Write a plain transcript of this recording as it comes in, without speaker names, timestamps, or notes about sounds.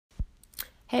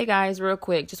Hey guys, real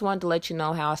quick, just wanted to let you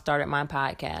know how I started my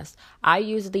podcast. I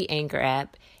use the Anchor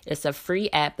app. It's a free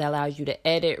app that allows you to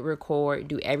edit, record,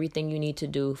 do everything you need to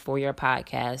do for your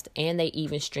podcast, and they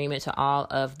even stream it to all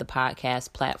of the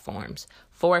podcast platforms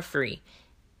for free.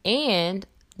 And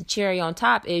the cherry on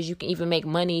top is you can even make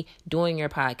money doing your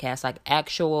podcast, like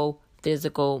actual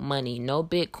physical money. No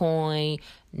Bitcoin,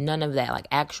 none of that, like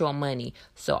actual money.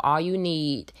 So all you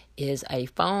need is a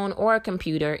phone or a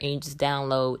computer and you just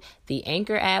download the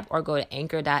Anchor app or go to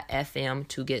anchor.fm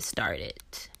to get started.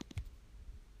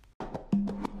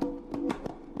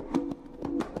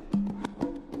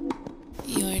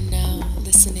 You're now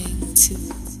listening to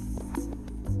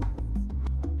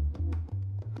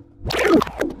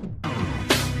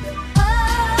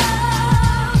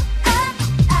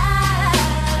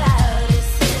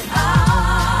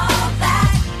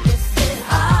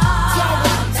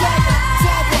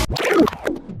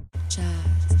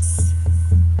Jazz.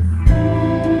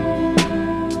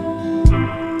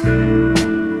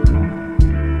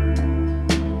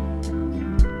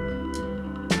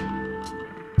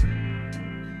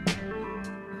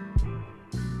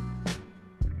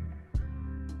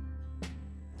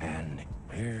 And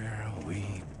here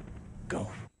we go.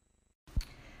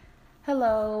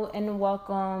 Hello and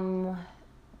welcome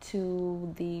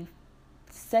to the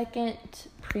second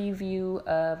preview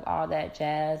of All That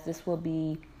Jazz. This will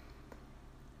be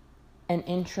an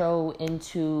intro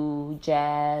into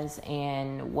jazz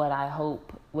and what I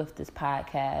hope with this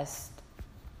podcast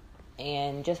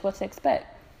and just what to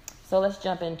expect. So let's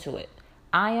jump into it.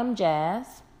 I am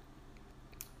Jazz.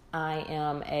 I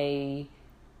am a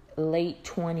late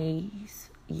 20s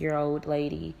year old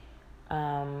lady.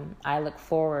 I look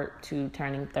forward to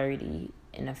turning 30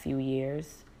 in a few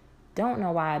years. Don't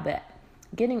know why, but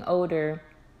getting older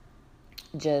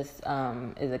just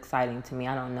is exciting to me.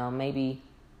 I don't know, maybe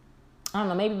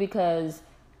because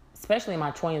especially in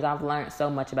my 20s, I've learned so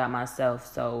much about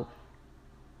myself. And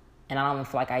I don't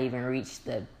feel like I even reached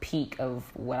the peak of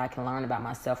what I can learn about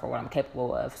myself or what I'm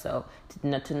capable of. So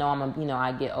to know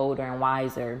I get older and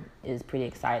wiser is pretty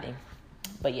exciting.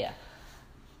 But yeah,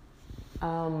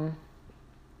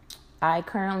 I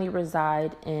currently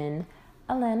reside in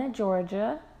Atlanta,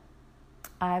 Georgia.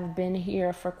 I've been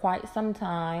here for quite some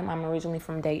time. I'm originally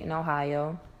from Dayton,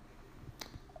 Ohio.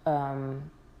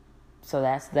 So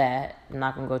that's that. I'm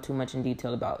not going to go too much in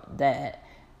detail about that.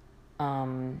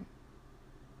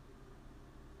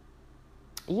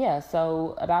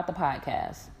 So about the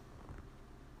podcast.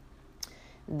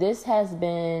 This has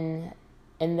been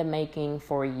in the making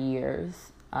for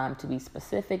years. To be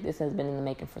specific, this has been in the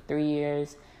making for 3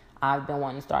 years. I've been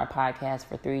wanting to start a podcast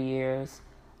for 3 years.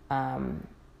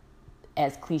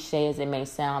 As cliche as it may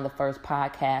sound, the first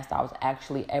podcast I was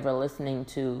actually ever listening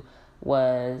to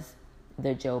was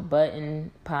the Joe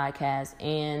Budden podcast,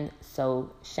 and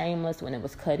so Shameless when it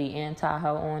was Cuddy and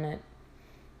Tahoe on it.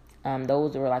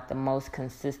 Those were like the most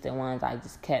consistent ones I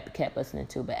just kept listening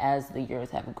to. But as the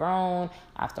years have grown,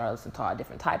 I've started listening to all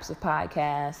different types of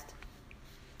podcasts.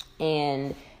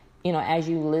 And, as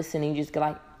you listen, you just get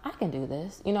like, I can do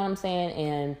this. You know what I'm saying?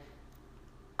 And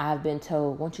I've been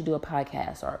told, won't you do a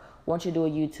podcast or won't you do a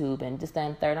YouTube and this, that,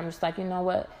 and third. I'm just like, you know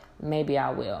what? Maybe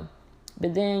I will.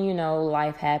 But then,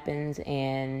 life happens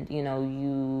and,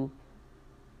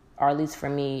 or at least for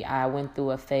me, I went through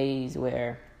a phase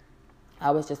where I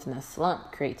was just in a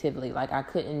slump creatively. Like I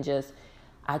couldn't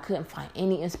find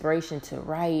any inspiration to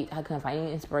write. I couldn't find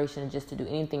any inspiration just to do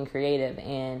anything creative.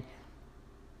 And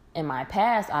in my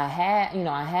past, I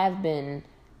have been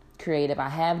creative. I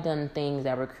have done things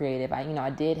that were creative. I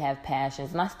did have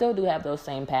passions and I still do have those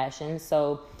same passions.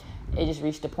 So it just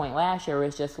reached a point last year where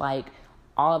it's just like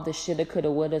all of the shoulda, coulda,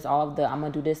 wouldas, all of the I'm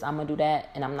going to do this, I'm going to do that,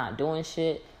 and I'm not doing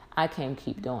shit. I can't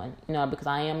keep doing, because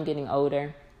I am getting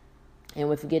older. And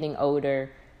with getting older,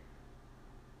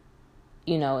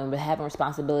 and with having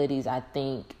responsibilities, I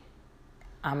think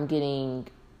I'm getting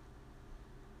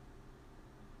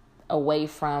away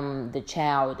from the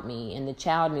child me. And the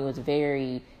child me was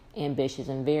very ambitious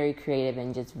and very creative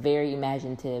and just very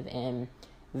imaginative and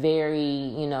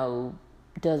very,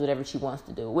 does whatever she wants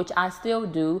to do, which I still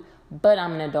do, but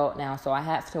I'm an adult now, so I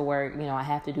have to work, I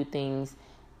have to do things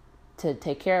to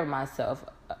take care of myself.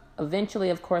 Eventually,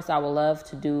 of course, I would love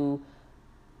to do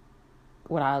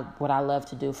what I love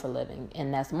to do for a living,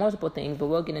 and that's multiple things, but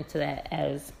we'll get into that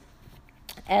as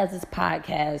this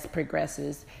podcast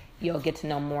progresses. You'll get to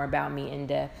know more about me in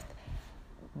depth.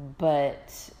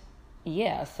 But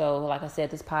yeah, so like I said,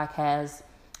 this podcast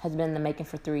has been in the making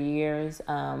for 3 years.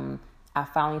 I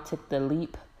finally took the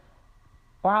leap,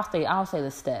 or I'll say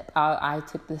the step. I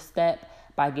took the step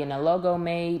by getting a logo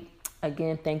made.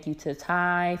 Again, thank you to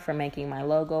Ty for making my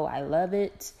logo. I love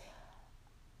it.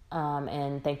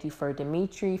 And thank you for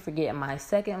Dimitri for getting my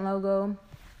second logo.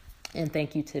 And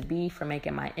thank you to B for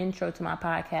making my intro to my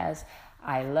podcast.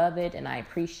 I love it, and I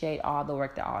appreciate all the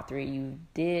work that all three of you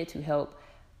did to help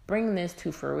bring this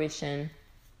to fruition.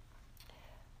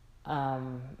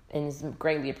 And it's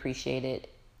greatly appreciated.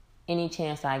 Any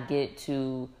chance I get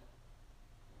to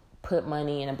put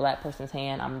money in a Black person's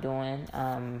hand, I'm doing,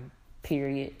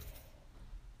 period.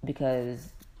 Because,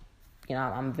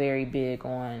 I'm very big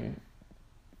on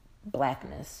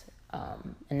Blackness.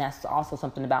 And that's also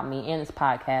something about me and this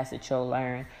podcast that you'll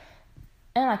learn.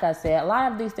 And like I said, a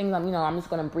lot of these things, I'm just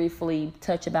going to briefly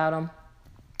touch about them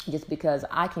just because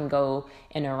I can go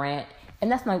in a rant. And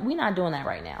we're not doing that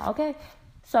right now, okay?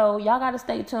 So y'all got to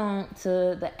stay tuned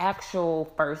to the actual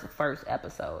first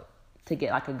episode to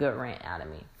get like a good rant out of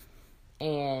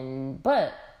me.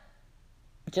 But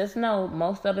just know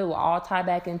most of it will all tie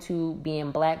back into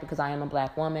being Black because I am a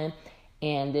Black woman.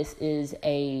 And this is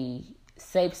a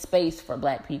safe space for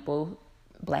Black people,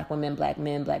 Black women, Black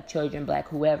men, Black children, Black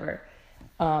whoever.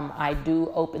 I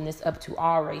do open this up to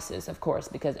all races, of course,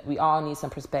 because we all need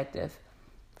some perspective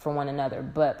for one another.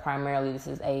 But primarily, this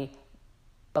is a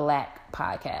Black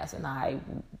podcast, and I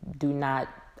do not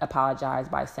apologize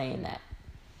by saying that.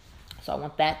 So I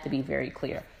want that to be very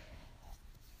clear.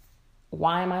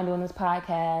 Why am I doing this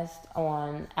podcast?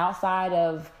 Outside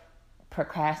of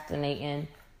procrastinating,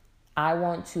 I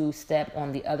want to step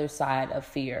on the other side of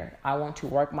fear. I want to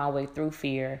work my way through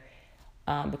fear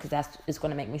because it's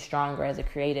going to make me stronger as a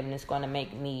creative, and it's going to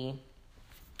make me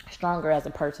stronger as a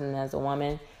person and as a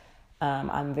woman.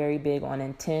 I'm very big on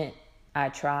intent. I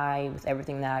try with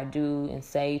everything that I do and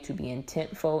say to be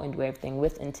intentful and do everything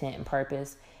with intent and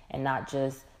purpose and not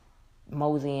just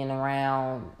moseying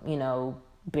around,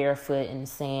 barefoot in the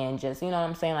sand. Just, what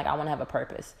I'm saying? Like, I want to have a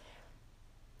purpose.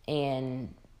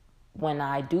 And when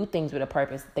I do things with a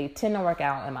purpose, they tend to work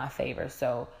out in my favor.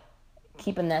 So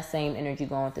keeping that same energy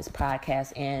going with this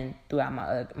podcast and throughout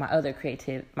my other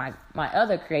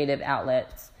creative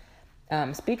outlets.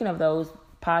 Speaking of those,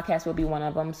 podcasts will be one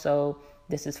of them. So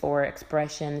this is for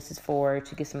expression. This is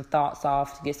to get some thoughts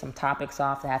off, to get some topics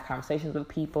off, to have conversations with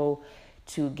people,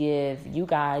 to give you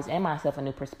guys and myself a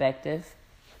new perspective,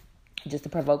 just to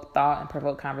provoke thought and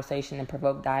provoke conversation and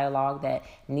provoke dialogue that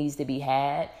needs to be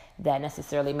had, that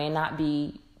necessarily may not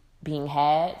be being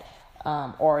had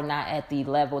or not at the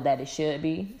level that it should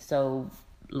be. So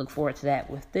look forward to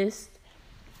that with this.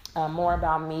 More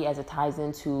about me as it ties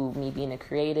into me being a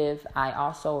creative. I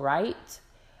also write.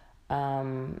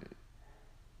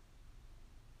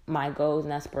 My goals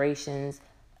and aspirations,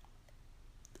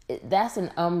 that's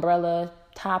an umbrella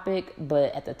topic,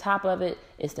 but at the top of it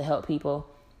is to help people.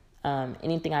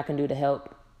 Anything I can do to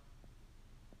help,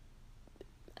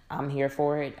 I'm here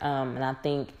for it. And I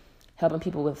think helping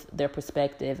people with their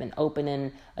perspective and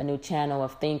opening a new channel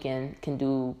of thinking can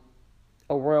do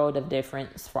a world of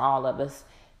difference for all of us.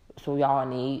 So we all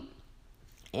need.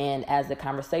 And as a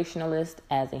conversationalist,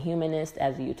 as a humanist,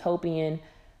 as a utopian,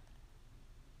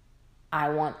 I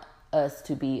want us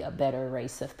to be a better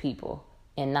race of people.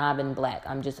 And not even Black.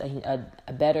 I'm just a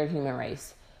better human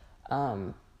race.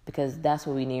 Because that's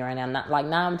what we need right now.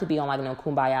 Not to be on no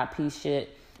kumbaya peace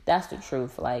shit. That's the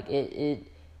truth. It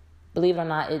believe it or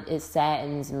not, it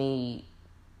saddens me,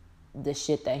 the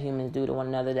shit that humans do to one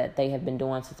another that they have been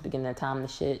doing since the beginning of time. The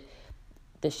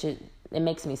shit, it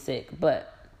makes me sick.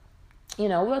 But,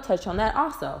 we'll touch on that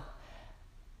also.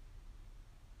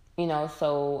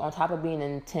 So on top of being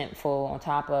intentful, on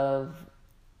top of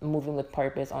moving with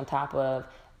purpose, on top of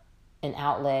an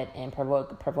outlet and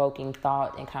provoking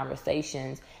thought and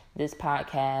conversations, this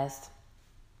podcast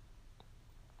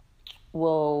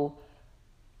will,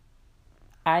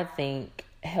 I think,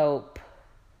 help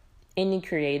any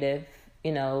creative,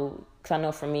 because I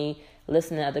know for me,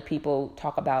 listening to other people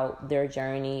talk about their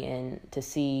journey and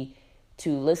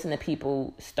to listen to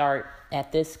people start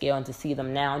at this scale and to see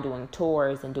them now doing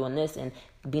tours and doing this and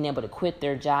being able to quit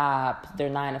their jobs, their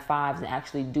 9-to-5s, and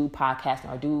actually do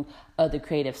podcasting or do other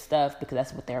creative stuff because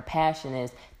that's what their passion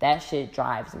is. That shit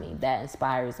drives me. That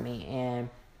inspires me. And,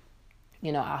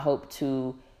 I hope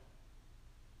to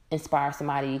inspire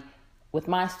somebody with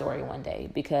my story one day,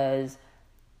 because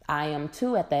I am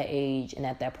too at that age and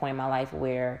at that point in my life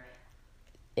where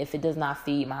if it does not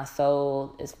feed my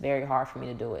soul, it's very hard for me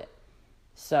to do it.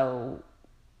 So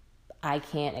I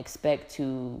can't expect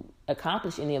to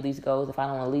accomplish any of these goals if I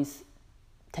don't at least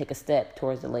take a step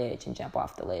towards the ledge and jump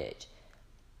off the ledge.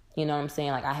 You know what I'm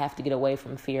saying? I have to get away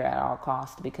from fear at all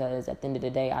costs, because at the end of the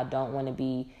day, I don't want to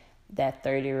be that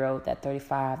 30-year-old, that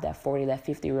 35, that 40, that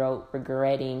 50-year-old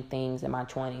regretting things in my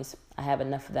 20s. I have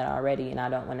enough of that already, and I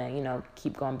don't want to,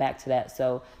 keep going back to that.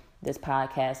 So this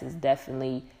podcast is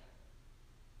definitely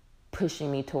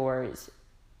pushing me towards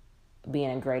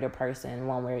being a greater person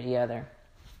one way or the other.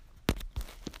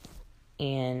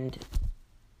 And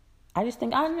I just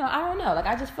think, I don't know. Like,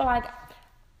 I just feel like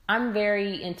I'm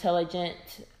very intelligent.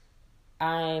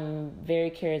 I'm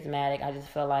very charismatic. I just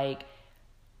feel like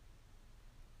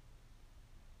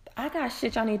I got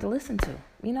shit y'all need to listen to.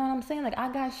 You know what I'm saying? Like,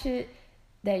 I got shit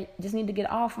that just need to get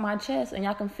off my chest, and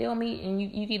y'all can feel me, and you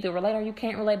either relate or you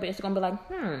can't relate, but it's going to be like,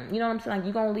 you know what I'm saying? Like,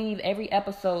 you're going to leave every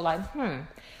episode like,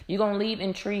 You're going to leave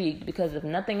intrigued, because if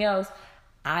nothing else,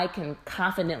 I can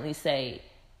confidently say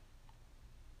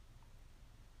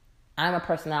I'm a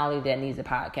personality that needs a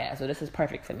podcast, so this is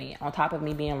perfect for me. On top of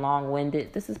me being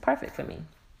long-winded, this is perfect for me.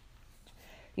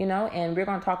 And we're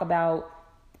going to talk about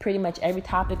pretty much every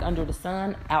topic under the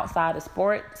sun outside of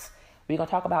sports. We're going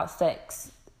to talk about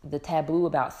sex, the taboo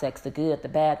about sex, the good, the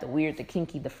bad, the weird, the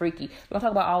kinky, the freaky. We're going to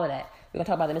talk about all of that. We're going to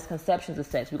talk about the misconceptions of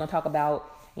sex. We're going to talk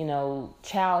about,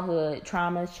 childhood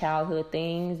traumas, childhood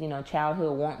things,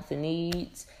 childhood wants and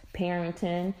needs,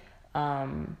 parenting,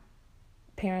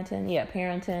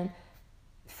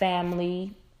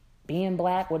 family, being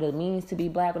black, what it means to be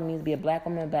black, what it means to be a black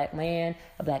woman, a black man,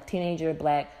 a black teenager, a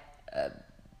black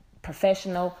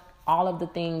professional, all of the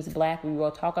things black we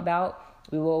will talk about.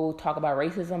 We will talk about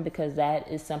racism, because that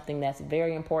is something that's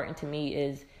very important to me,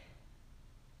 is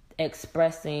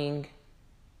expressing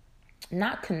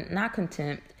not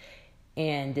contempt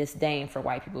and disdain for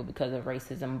white people because of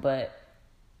racism, but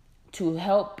to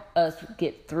help us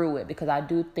get through it, because I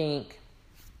do think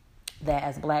that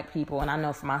as black people, and I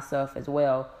know for myself as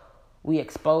well, we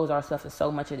expose ourselves to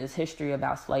so much of this history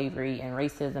about slavery and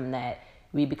racism that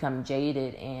we become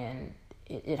jaded, and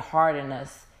it hardens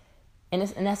us. And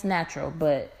that's natural,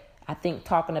 but I think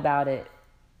talking about it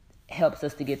helps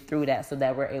us to get through that, so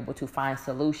that we're able to find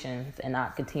solutions and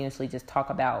not continuously just talk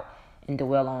about and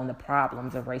dwell on the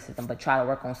problems of racism, but try to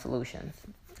work on solutions.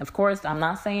 Of course, I'm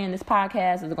not saying this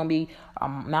podcast is going to be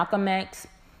Malcolm X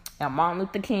and Martin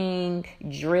Luther King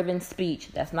driven speech.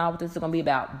 That's not what this is going to be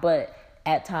about. But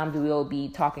at times we will be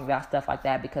talking about stuff like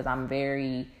that, because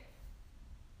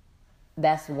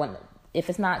if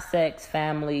it's not sex,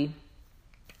 family,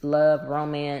 love,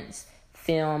 romance,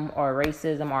 film, or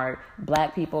racism, or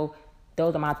black people,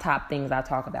 those are my top things I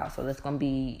talk about. So there's going to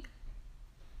be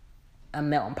a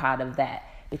melting pot of that,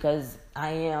 because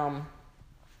I am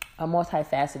a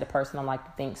multifaceted person. I like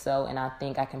to think so, and I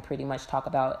think I can pretty much talk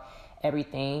about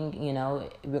everything.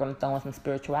 We're going to throw in some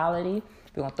spirituality.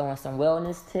 We're going to throw in some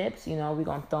wellness tips. We're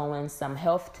going to throw in some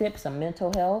health tips, some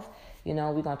mental health. We're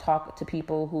going to talk to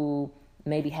people who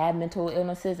maybe have mental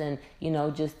illnesses, and,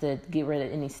 just to get rid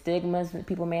of any stigmas that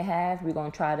people may have. We're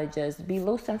going to try to just be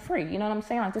loose and free. You know what I'm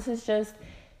saying? Like, this is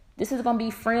going to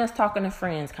be friends talking to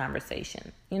friends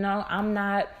conversation. I'm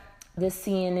not this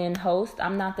CNN host.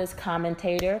 I'm not this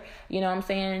commentator. You know what I'm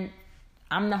saying?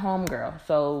 I'm the homegirl.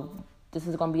 So this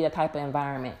is going to be the type of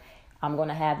environment. I'm going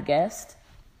to have guests.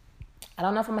 I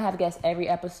don't know if I'm going to have guests every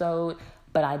episode,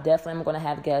 but I definitely am going to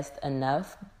have guests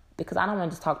enough, because I don't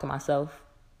want to just talk to myself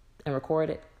and record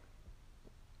it.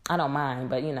 I don't mind,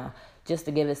 but, just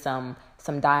to give it some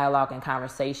dialogue and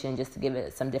conversation, just to give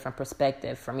it some different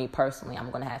perspective. For me personally, I'm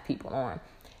going to have people on.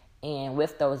 And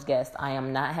with those guests, I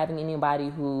am not having anybody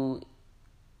who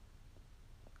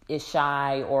is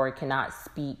shy or cannot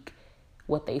speak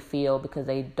what they feel because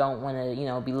they don't want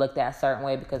to, be looked at a certain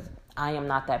way, because I am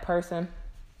not that person.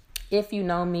 If you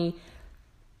know me,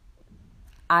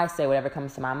 I say whatever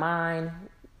comes to my mind,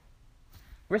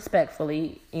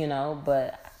 respectfully,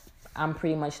 but I'm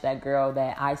pretty much that girl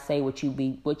that I say what you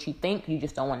think, you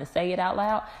just don't want to say it out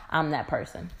loud. I'm that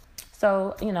person.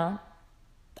 So,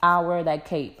 I'll wear that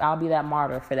cape. I'll be that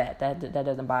martyr for that. That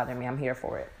doesn't bother me. I'm here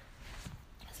for it.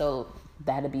 So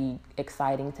that'd be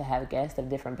exciting to have guests of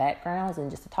different backgrounds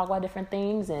and just to talk about different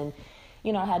things and,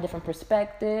 have different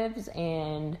perspectives.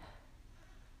 And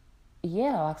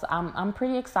yeah, I'm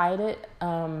pretty excited.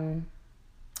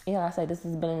 Like I said, this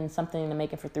has been something in the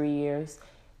making for 3 years.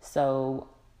 So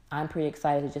I'm pretty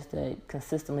excited just to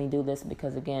consistently do this,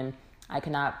 because again, I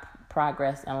cannot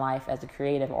progress in life as a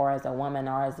creative or as a woman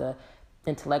or as a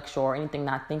intellectual or anything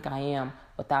that I think I am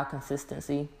without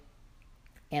consistency.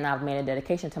 And I've made a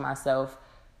dedication to myself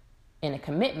and a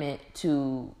commitment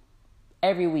to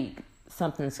every week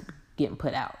something's getting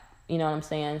put out. You know what I'm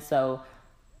saying? So,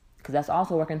 because that's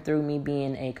also working through me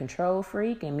being a control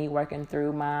freak and me working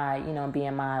through my,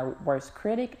 being my worst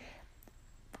critic.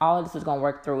 All of this is going to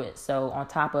work through it. So on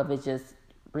top of it, just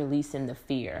releasing the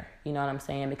fear. You know what I'm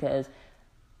saying? Because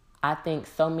I think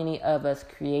so many of us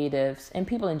creatives, and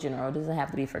people in general, it doesn't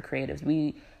have to be for creatives,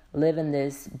 we live in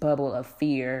this bubble of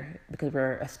fear because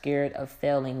we're scared of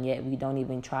failing, yet we don't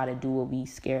even try to do what we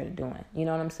scared of doing. You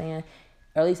know what I'm saying?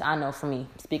 Or at least I know for me,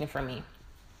 speaking for me,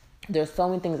 there's so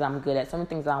many things I'm good at, so many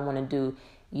things I want to do,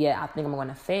 yet I think I'm going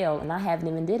to fail, and I haven't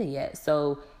even did it yet.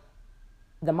 So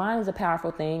the mind is a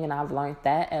powerful thing, and I've learned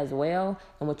that as well.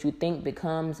 And what you think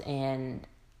becomes, and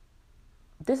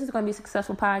this is going to be a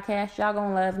successful podcast. Y'all going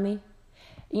to love me.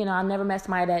 You know, I never met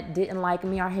somebody that didn't like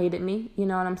me or hated me. You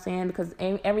know what I'm saying? Because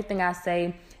everything I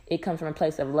say, it comes from a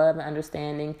place of love and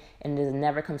understanding, and it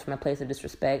never comes from a place of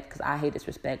disrespect, because I hate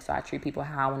disrespect, so I treat people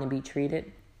how I want to be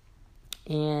treated.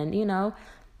 And, you know,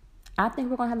 I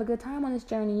think we're going to have a good time on this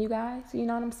journey, you guys. You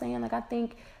know what I'm saying? Like, I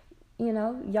think, you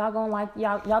know, y'all gonna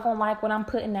like what I'm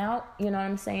putting out. You know what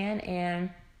I'm saying?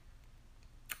 And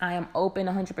I am open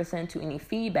 100% to any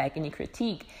feedback, any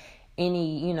critique,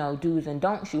 any, you know, do's and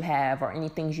don'ts you have, or any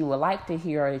things you would like to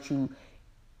hear, or that you,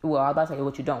 well, I was about to say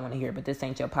what you don't want to hear, but this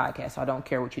ain't your podcast, so I don't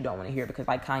care what you don't want to hear, because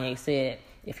like Kanye said,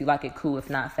 if you like it, cool. If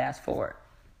not, fast forward.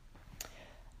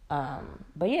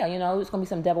 But yeah, you know, it's going to be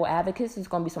some devil advocates. It's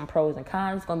going to be some pros and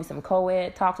cons. It's going to be some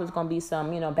co-ed talks. It's going to be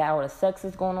some, you know, battle of the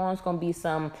sexes going on. It's going to be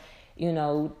some, you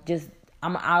know, just,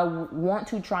 I want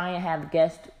to try and have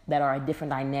guests that are a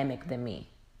different dynamic than me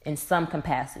in some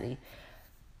capacity,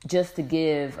 just to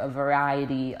give a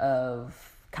variety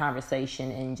of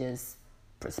conversation and just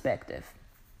perspective.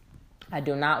 I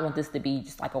do not want this to be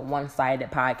just like a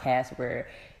one-sided podcast where,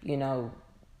 you know,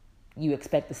 you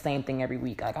expect the same thing every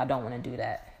week. Like, I don't want to do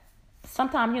that.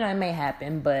 Sometimes, you know, it may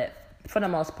happen, but for the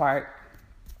most part,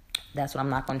 that's what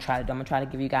I'm not going to try to do. I'm going to try to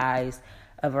give you guys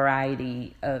a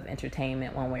variety of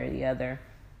entertainment one way or the other.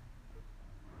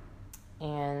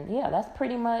 And yeah, that's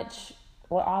pretty much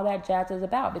what All That Jazz is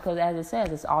about, because as it says,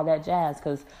 it's all that jazz,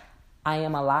 because I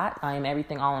am a lot. I am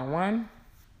everything all in one.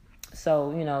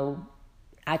 So, you know,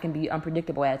 I can be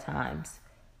unpredictable at times.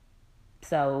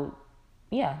 So,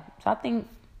 yeah. So I think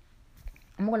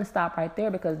I'm going to stop right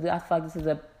there, because I feel like this is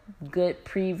a good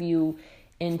preview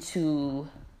into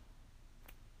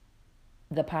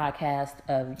the podcast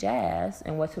of jazz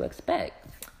and what to expect.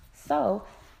 So,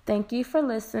 thank you for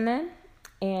listening,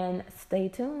 and stay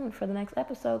tuned for the next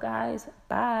episode, guys.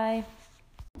 Bye.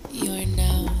 You're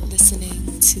now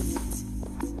listening to